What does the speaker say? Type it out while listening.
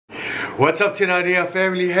What's up, Tinania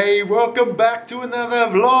family? Hey, welcome back to another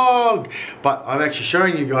vlog. But I'm actually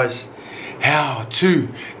showing you guys how to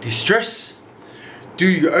distress, do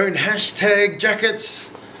your own hashtag jackets,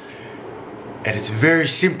 and it's very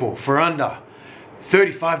simple for under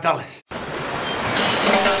 $35.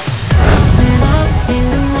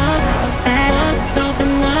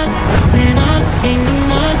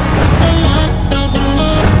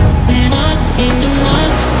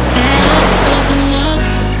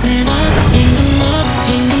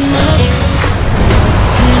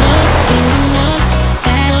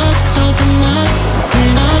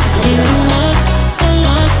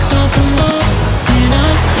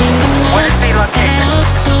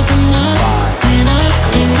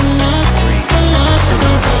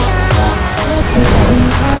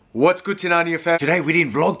 What's good, Tinania fam? Today we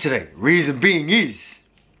didn't vlog today. Reason being is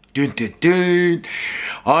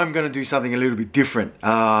I'm gonna do something a little bit different.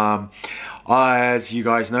 As you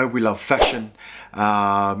guys know, we love fashion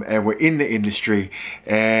and we're in the industry,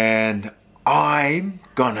 and I'm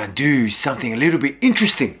gonna do something a little bit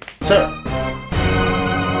interesting. So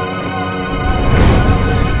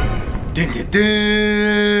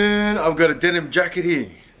I've got a denim jacket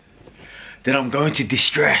here that I'm going to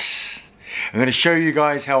distress. I'm going to show you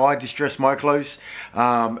guys how I distress my clothes.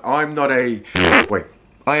 I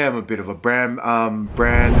am a bit of a brand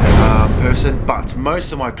person, but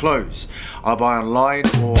most of my clothes I buy online,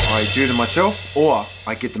 or I do them myself, or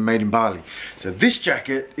I get them made in Bali. So this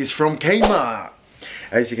jacket is from Kmart.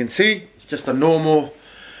 As you can see, it's just a normal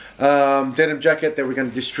denim jacket that we're going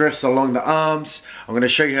to distress along the arms. I'm going to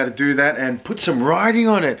show you how to do that and put some writing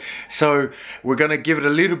on it, so we're going to give it a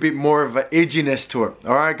little bit more of an edginess to it.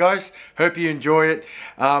 Alright guys, hope you enjoy it.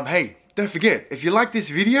 Hey, don't forget, if you like this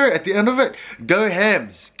video, at the end of it, go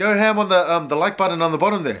ham on the like button on the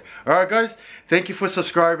bottom there. Alright guys, thank you for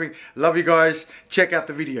subscribing, love you guys, check out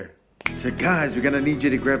the video. So guys, we're going to need you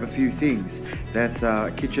to grab a few things. That's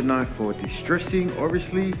a kitchen knife for distressing,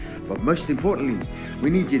 obviously, but most importantly, we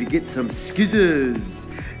need you to get some scissors.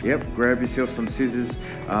 Yep, grab yourself some scissors.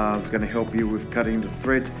 It's going to help you with cutting the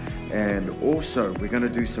thread, and also we're going to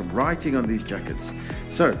do some writing on these jackets.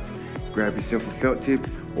 So grab yourself a felt tip,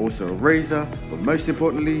 also a razor, but most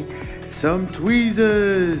importantly, some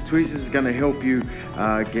tweezers. Tweezers is going to help you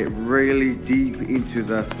get really deep into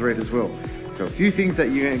the thread as well. So a few things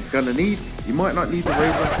that you're gonna need. You might not need the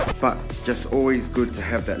razor, but it's just always good to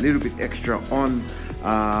have that little bit extra on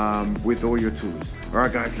with all your tools.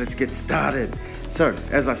 Alright guys, let's get started. So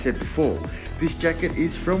as I said before, this jacket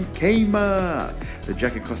is from Kmart. The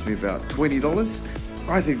jacket cost me about $20.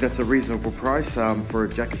 I think that's a reasonable price for a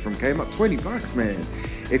jacket from Kmart. 20 bucks, man.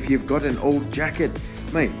 If you've got an old jacket,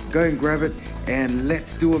 mate, go and grab it and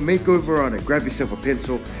let's do a makeover on it. Grab yourself a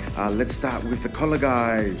pencil. Let's start with the collar,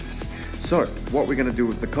 guys. So what we're going to do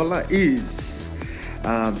with the collar is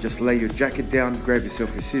just lay your jacket down, grab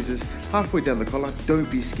yourself your scissors, halfway down the collar. Don't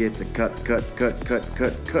be scared to cut.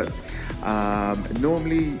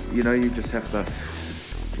 Normally, you know, you just have to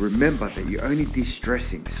remember that you're only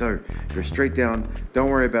distressing. So go straight down,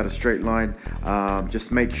 don't worry about a straight line.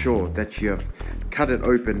 Just make sure that you have cut it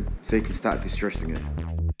open so you can start distressing it.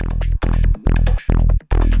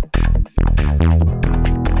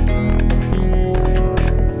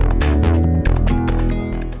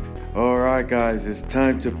 Alright guys, it's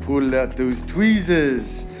time to pull out those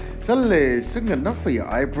tweezers. So it's enough for your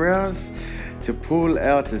eyebrows to pull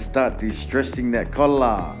out and start distressing that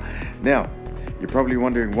collar. Now, you're probably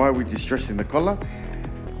wondering why we're distressing the collar.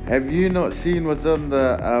 Have you not seen what's on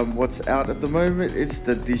the what's out at the moment? It's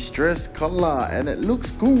the distress collar, and it looks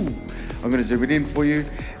cool. I'm going to zoom it in for you,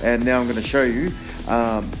 and now I'm going to show you.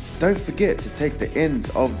 Don't forget to take the ends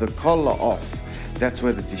of the collar off. That's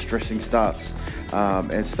where the distressing starts.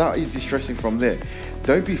 And start your distressing from there.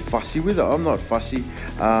 Don't be fussy with it. I'm not fussy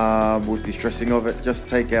with distressing of it. Just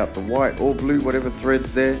take out the white or blue, whatever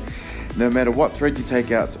thread's there. No matter what thread you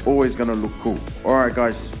take out, it's always going to look cool. Alright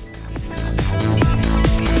guys.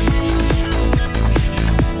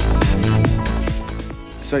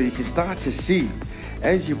 So you can start to see,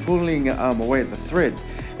 as you're pulling away at the thread,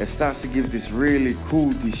 it starts to give this really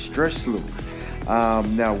cool distress look.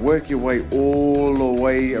 Now work your way all the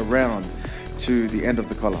way around to the end of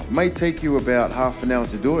the collar. May take you about half an hour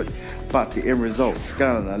to do it, but the end result is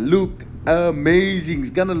gonna look amazing.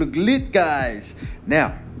 It's gonna look lit, guys.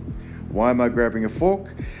 Now, why am I grabbing a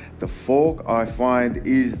fork? The fork, I find,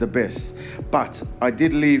 is the best, but I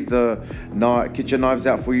did leave the kitchen knives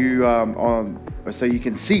out for you so you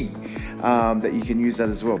can see that you can use that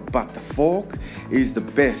as well. But the fork is the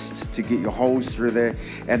best to get your holes through there,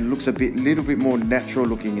 and it looks a little bit more natural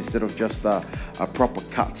looking instead of just a proper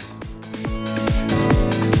cut.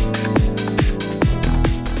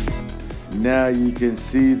 now you can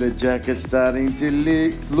see the jacket starting to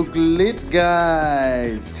look lit,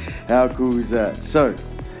 guys. How cool is that? So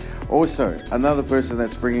also another person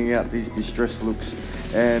that's bringing out these distressed looks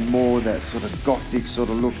and more that sort of gothic sort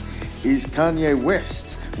of look is Kanye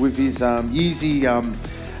West with his YEEZY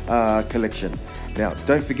collection. Now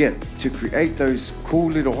don't forget to create those cool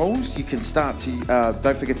little holes. You can start to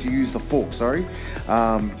don't forget to use the fork, sorry,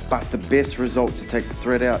 but the best result to take the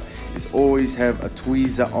thread out is always have a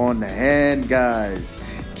tweezer on hand, guys.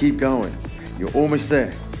 Keep going, you're almost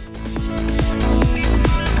there.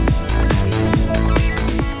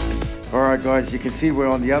 Alright guys, you can see we're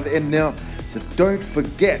on the other end now, so don't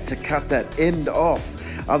forget to cut that end off,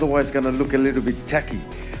 otherwise it's going to look a little bit tacky.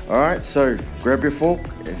 Alright, so grab your fork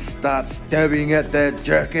and start stabbing at that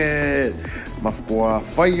jacket.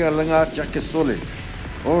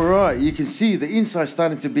 Alright, you can see the inside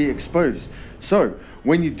starting to be exposed. So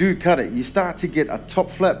when you do cut it, you start to get a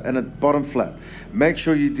top flap and a bottom flap. Make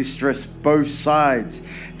sure you distress both sides.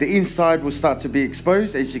 The inside will start to be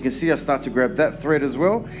exposed. As you can see, I start to grab that thread as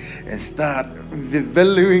well and start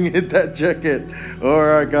valuing at that jacket.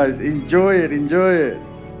 Alright guys, enjoy it, enjoy it.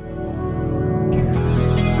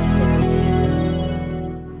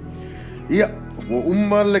 Yeah,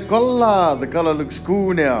 the color looks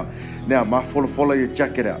cool now. Now, follow your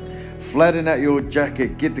jacket out. Flatten out your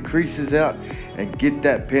jacket, get the creases out, and get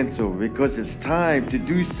that pencil because it's time to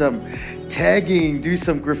do some tagging, do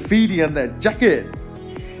some graffiti on that jacket.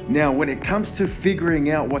 Now, when it comes to figuring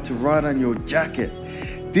out what to write on your jacket,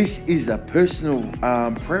 this is a personal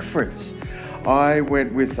preference. I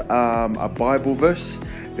went with a Bible verse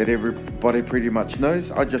that everybody pretty much knows.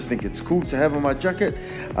 I just think it's cool to have on my jacket,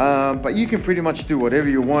 but you can pretty much do whatever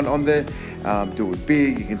you want on there. Do it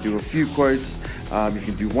big, you can do a few quotes, you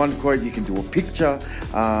can do one quote, you can do a picture.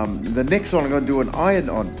 The next one I'm going to do an iron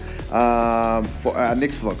on for our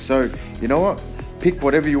next vlog. So you know what, pick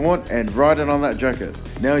whatever you want and write it on that jacket.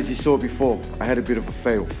 Now, as you saw before, I had a bit of a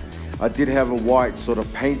fail. I did have a white sort of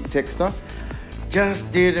paint texture,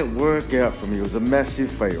 just didn't work out for me. It was a massive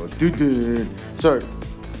fail. So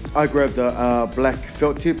I grabbed a black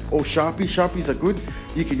felt tip or Sharpie. Sharpies are good.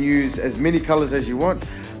 You can use as many colors as you want,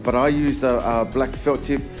 but I used a black felt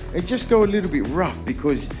tip and just go a little bit rough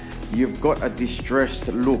because you've got a distressed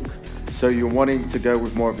look. So you're wanting to go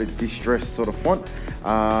with more of a distressed sort of font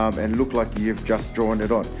and look like you've just drawn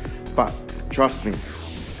it on. But trust me,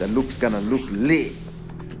 the look's gonna look lit.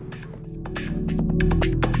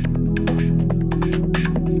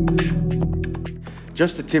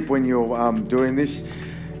 Just a tip when you're doing this,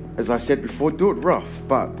 as I said before, do it rough,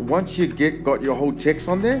 but once you got your whole text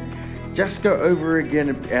on there, just go over again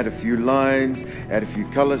and add a few lines, add a few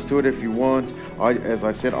colors to it if you want. As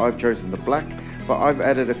I said, I've chosen the black, but I've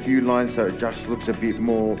added a few lines so it just looks a bit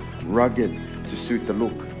more rugged to suit the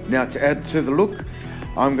look. Now, to add to the look,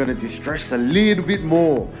 I'm going to distress a little bit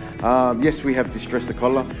more. Yes, we have distressed the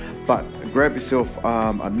collar, but grab yourself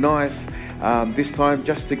a knife, this time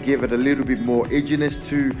just to give it a little bit more edginess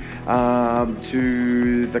to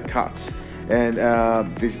the cuts, and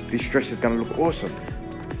this distress is going to look awesome.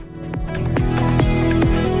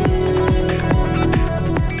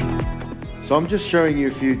 So I'm just showing you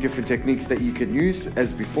a few different techniques that you can use.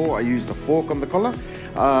 As before, I used a fork on the collar.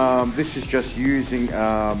 This is just using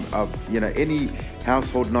any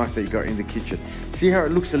household knife that you got in the kitchen. See how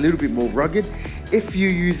it looks a little bit more rugged? If you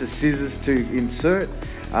use a scissors to insert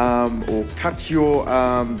or cut your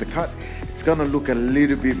the cut, it's gonna look a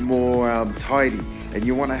little bit more tidy, and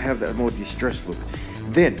you want to have that more distressed look.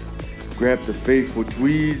 Then grab the faithful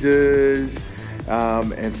tweezers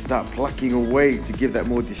and start plucking away to give that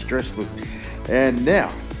more distressed look. And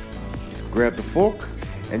now grab the fork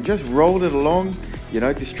and just roll it along,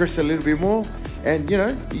 distress a little bit more, and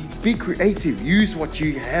be creative, use what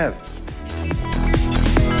you have.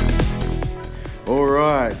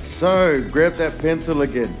 Alright, so grab that pencil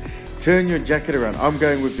again, turn your jacket around. I'm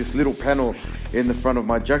going with this little panel in the front of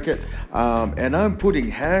my jacket, and I'm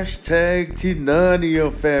putting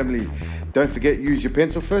 #Tinania family. Don't forget, use your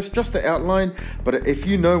pencil first, just to outline, but if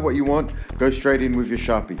you know what you want, go straight in with your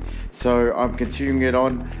Sharpie. So I'm continuing it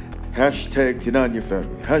on, #Tinania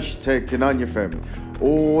family, #Tinania family,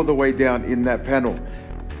 all the way down in that panel.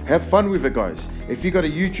 Have fun with it, guys. If you got a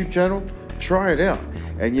YouTube channel, try it out.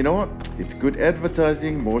 And you know what? It's good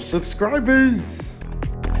advertising, more subscribers.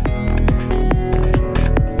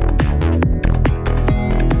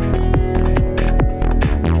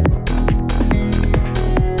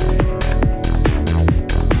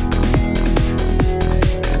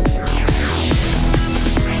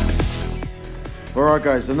 Alright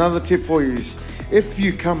guys, another tip for you is if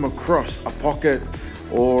you come across a pocket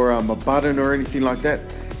or a button or anything like that,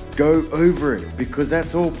 go over it, because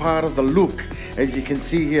that's all part of the look. As you can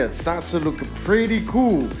see here, it starts to look pretty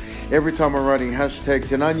cool. Every time I'm writing hashtag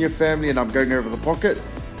Tinania family and I'm going over the pocket,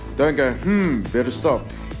 don't go, better stop.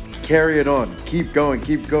 Carry it on, keep going,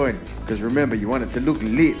 because remember, you want it to look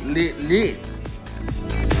lit.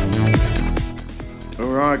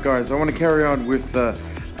 Alright guys, I want to carry on with the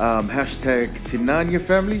hashtag Tinania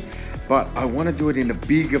family, but I want to do it in a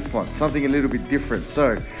bigger font, something a little bit different.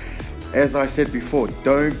 So, as I said before,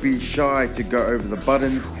 don't be shy to go over the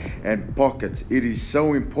buttons and pockets. It is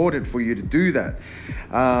so important for you to do that.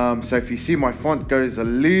 So if you see my font goes a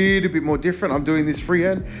little bit more different, I'm doing this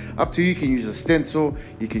freehand. Up to you, you can use a stencil,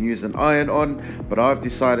 you can use an iron-on, but I've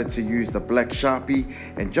decided to use the black Sharpie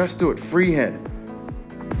and just do it freehand.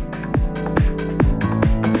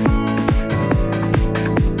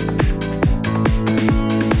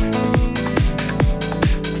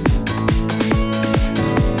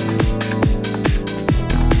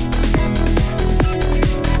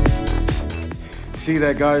 See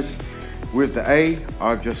that guys, with the A,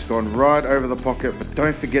 I've just gone right over the pocket, but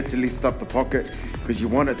don't forget to lift up the pocket because you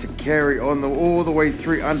want it to carry on all the way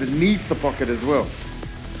through underneath the pocket as well.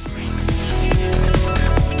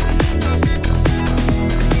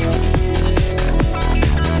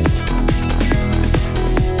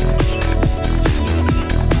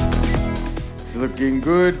 It's looking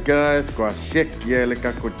good guys,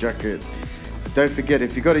 jacket. So don't forget,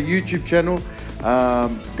 if you got a YouTube channel,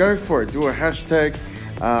 go for it, do a hashtag,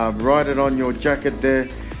 write it on your jacket there,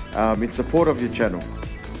 in support of your channel.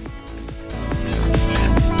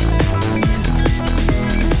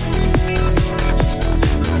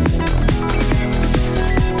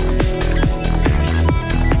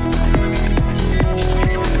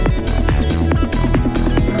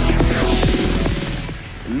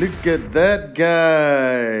 Look at that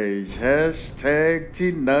guys, hashtag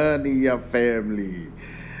Tinania family.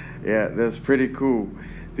 Yeah, that's pretty cool.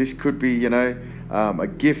 This could be, you know, a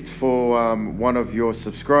gift for one of your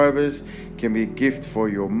subscribers. Can be a gift for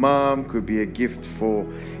your mom. Could be a gift for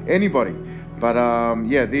anybody. But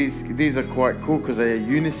yeah, these are quite cool because they are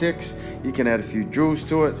unisex. You can add a few jewels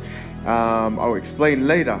to it. I'll explain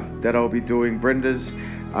later that I'll be doing Brenda's,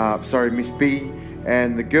 Miss B,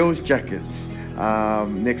 and the girls' jackets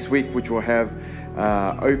next week, which will have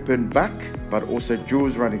open back, but also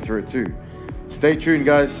jewels running through it too. Stay tuned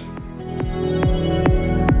guys.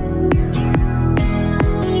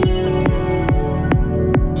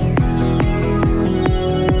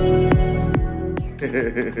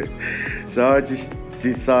 So I just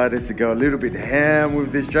decided to go a little bit ham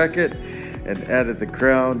with this jacket and added the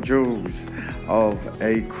crown jewels of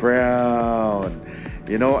a crown.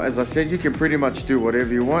 You know, as I said, you can pretty much do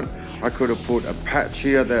whatever you want. I could have put a patch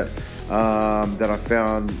here that I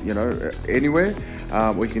found, you know, anywhere.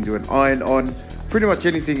 We can do an iron-on, pretty much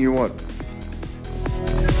anything you want.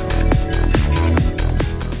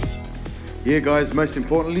 Yeah guys, most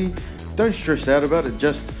importantly, don't stress out about it,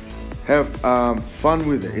 just have fun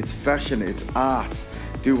with it. It's fashion, it's art,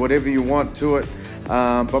 do whatever you want to it,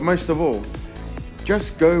 but most of all,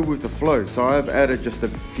 just go with the flow. So I've added just a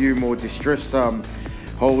few more distress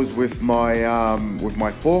holes with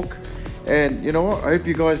my fork, and you know what, I hope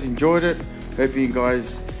you guys enjoyed it. Hope you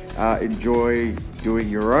guys enjoy doing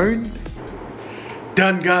your own.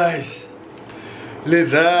 Done guys, look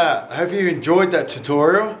at that. I hope you enjoyed that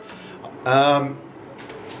tutorial.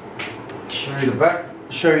 Show you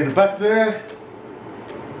the back there.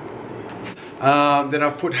 Then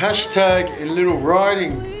I've put hashtag in little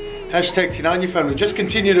writing, hashtag Tinania family, just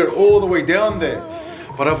continued it all the way down there.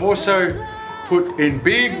 But I've also put in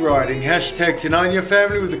big writing, hashtag Tinania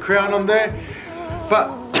family with the crown on there.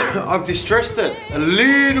 But I've distressed it a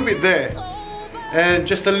little bit there, and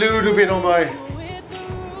just a little bit on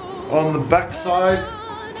the back side,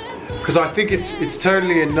 because I think it's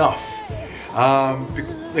totally enough.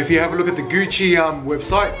 If you have a look at the Gucci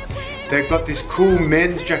website, they've got this cool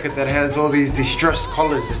men's jacket that has all these distressed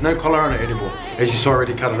collars. There's no collar on it anymore, as you saw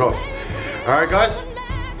already cut it off. Alright guys,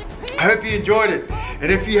 I hope you enjoyed it, and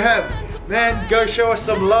if you have, man, go show us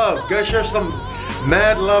some love. Go show us some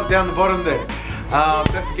mad love down the bottom there.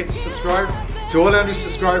 Don't forget to subscribe. To all our new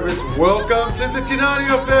subscribers, welcome to the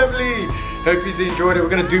Tinania family. Hope you enjoyed it. We're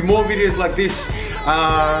going to do more videos like this.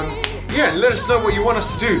 Yeah, let us know what you want us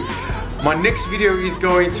to do. My next video is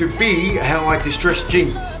going to be how I distress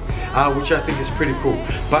jeans, which I think is pretty cool.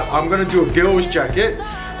 But I'm going to do a girl's jacket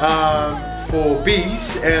for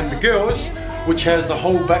B's and the girls, which has the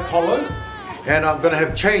whole back hollow, and I'm going to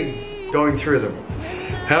have chains going through them.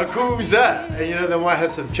 How cool is that? And you know, they might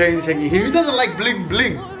have some chains hanging here. Who doesn't like bling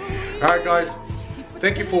bling? Alright guys,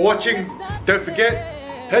 thank you for watching. Don't forget,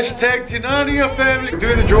 Hashtag Tinania family. We're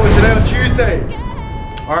doing the draw today on Tuesday.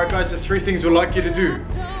 Alright guys, there's 3 things we'd like you to do.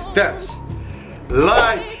 That's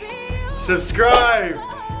like, subscribe,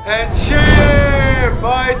 and share.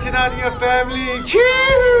 Bye Tinania family.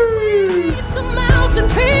 Cheers!